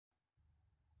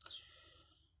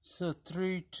So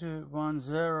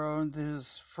 3210,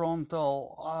 this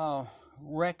frontal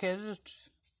record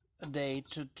date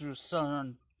to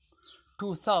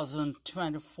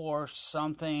 2024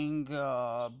 something,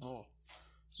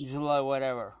 July,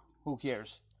 whatever, who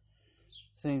cares?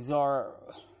 Things are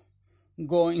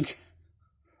going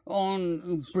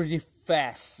on pretty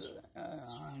fast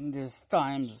in these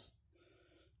times.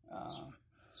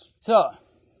 So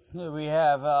here we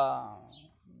have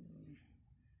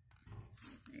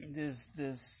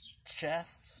this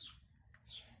chest.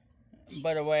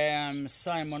 By the way, I'm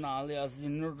Simon alias the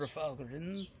Nerd of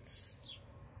Algorithms.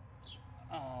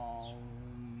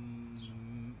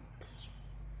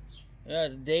 Yeah,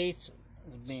 the date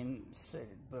has been said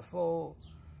before.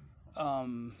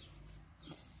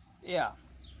 Yeah.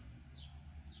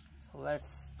 So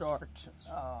let's start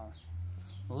a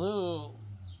little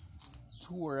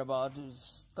tour about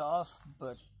this stuff,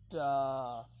 but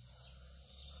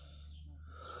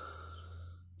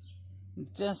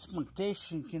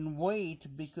transportation can wait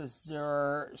because there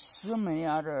are so many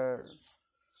other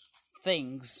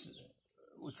things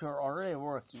which are already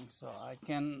working, so I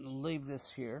can leave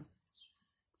this here.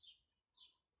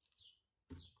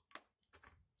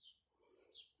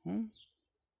 So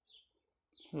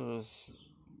there's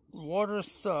water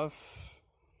stuff,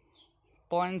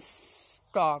 plant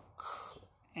stock,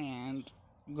 and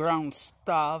ground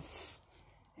stuff,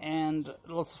 and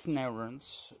lots of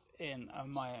neurons in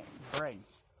my brain,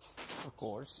 of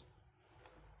course.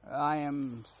 I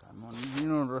am Simon,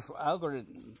 Nerd of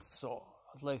Algorithms, so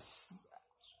at least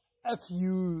a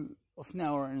few of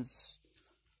neurons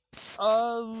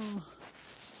come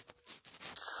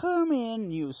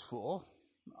in useful.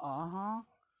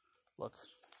 Look.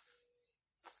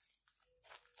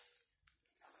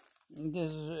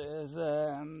 This is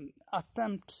an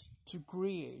attempt to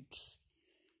create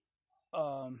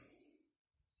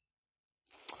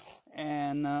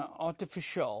an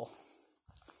artificial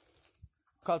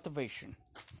cultivation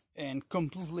and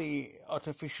completely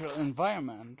artificial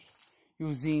environment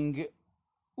using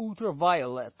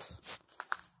ultraviolet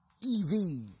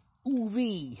UV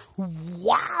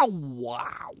wow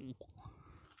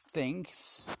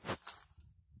things.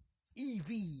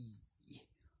 EV,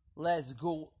 let's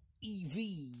go EV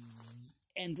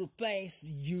and replace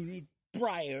the unit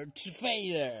prior to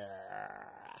failure.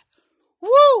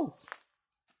 Woo!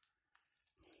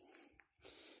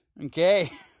 Okay.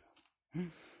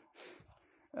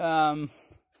 This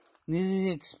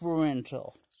is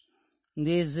experimental.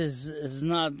 This is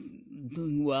not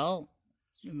doing well,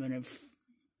 even if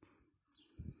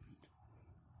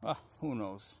who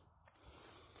knows.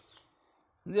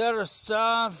 The other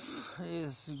stuff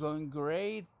is going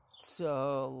great,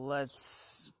 so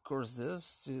let's course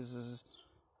this. This is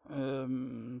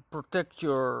protect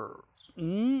your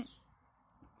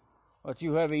what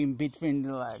you have in between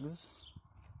the legs,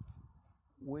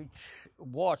 which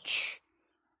watch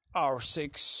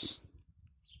R6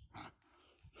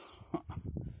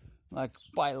 like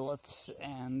pilots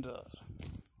and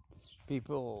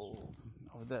people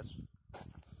of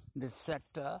this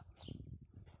sector.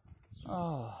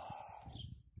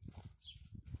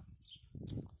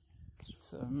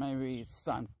 So maybe it's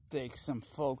time to take some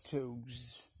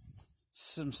photos,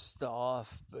 some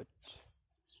stuff, but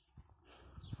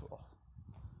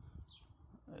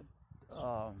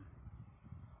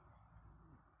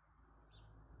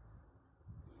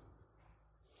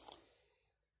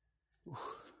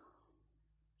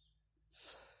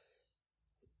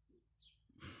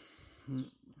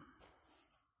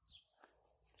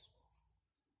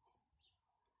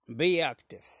be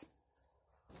active.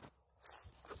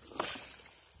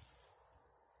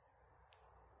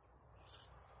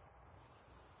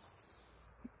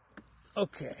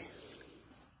 Okay.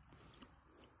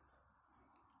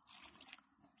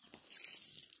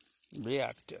 Be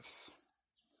active.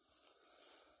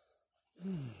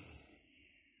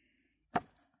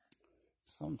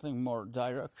 Something more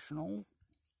directional.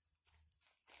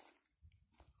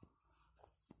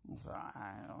 So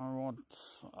I want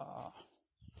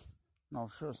not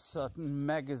sure certain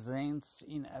magazines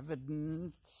in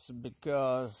evidence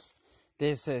because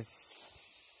this is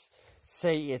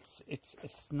say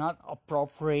it's not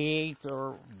appropriate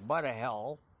or what the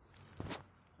hell.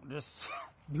 Just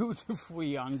beautiful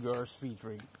young girls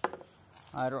featuring.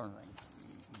 I don't think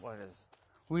what is.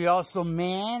 We also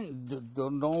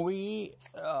don't we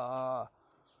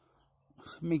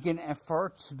make an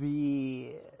effort to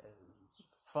be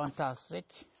fantastic.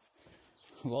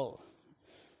 Well,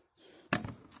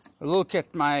 look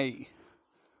at my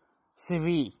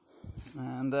CV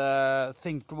and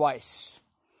think twice.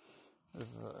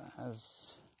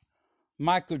 As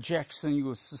Michael Jackson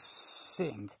used to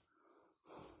sing.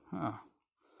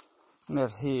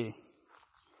 That he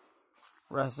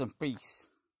rest in peace.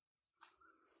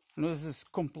 And this is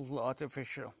completely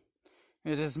artificial.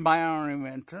 It is my own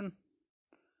invention,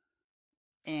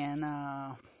 and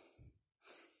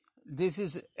this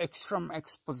is extreme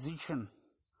exposition,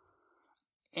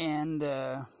 and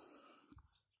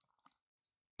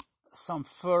some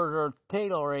further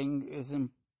tailoring is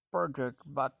in project,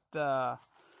 but I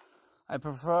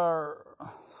prefer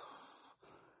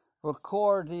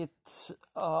record it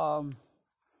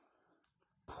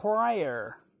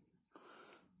prior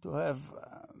to have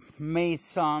made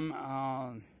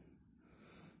some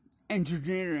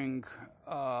engineering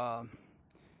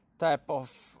type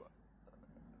of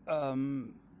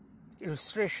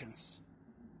illustrations.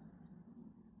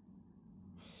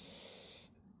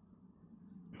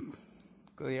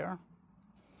 Clear?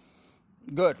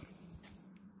 Good.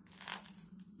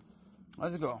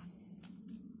 Let's go.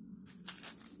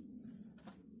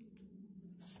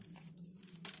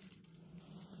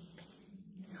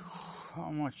 How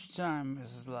much time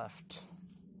is left?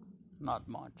 Not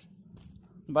much.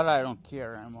 But I don't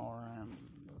care anymore,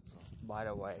 by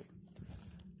the way.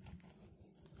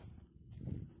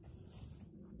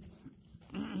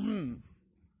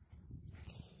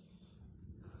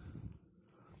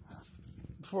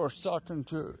 Before starting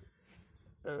to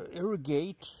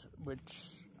irrigate,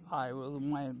 which I will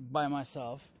by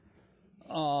myself,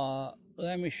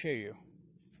 let me show you.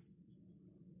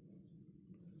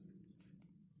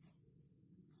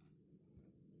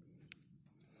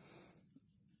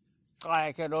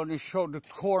 I can only show the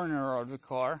corner of the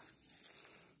car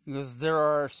because there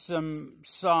are some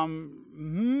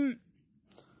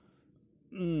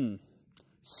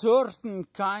certain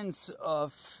kinds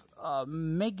of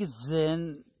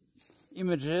magazine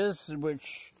images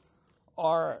which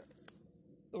are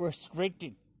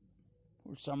restricted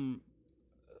for some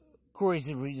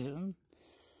crazy reason.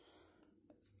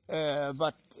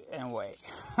 But anyway,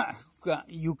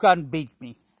 you can't beat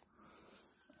me.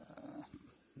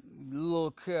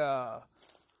 Look,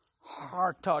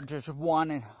 Hard Target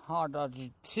 1 and Hard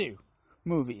Target 2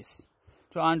 movies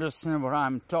to understand what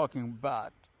I'm talking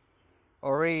about.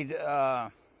 Or read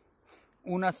Una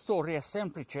Storia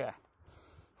Semplice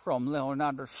from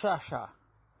Leonardo Sciascia.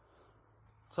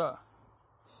 So,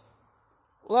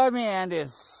 let me end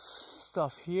this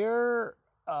stuff here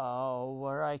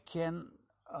where I can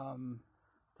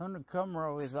turn the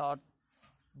camera without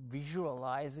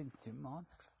visualizing too much.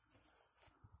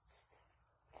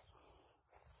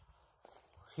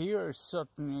 Here is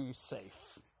certainly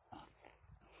safe.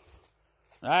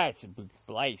 It's a big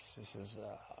place. This is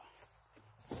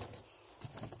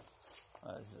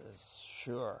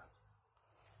sure.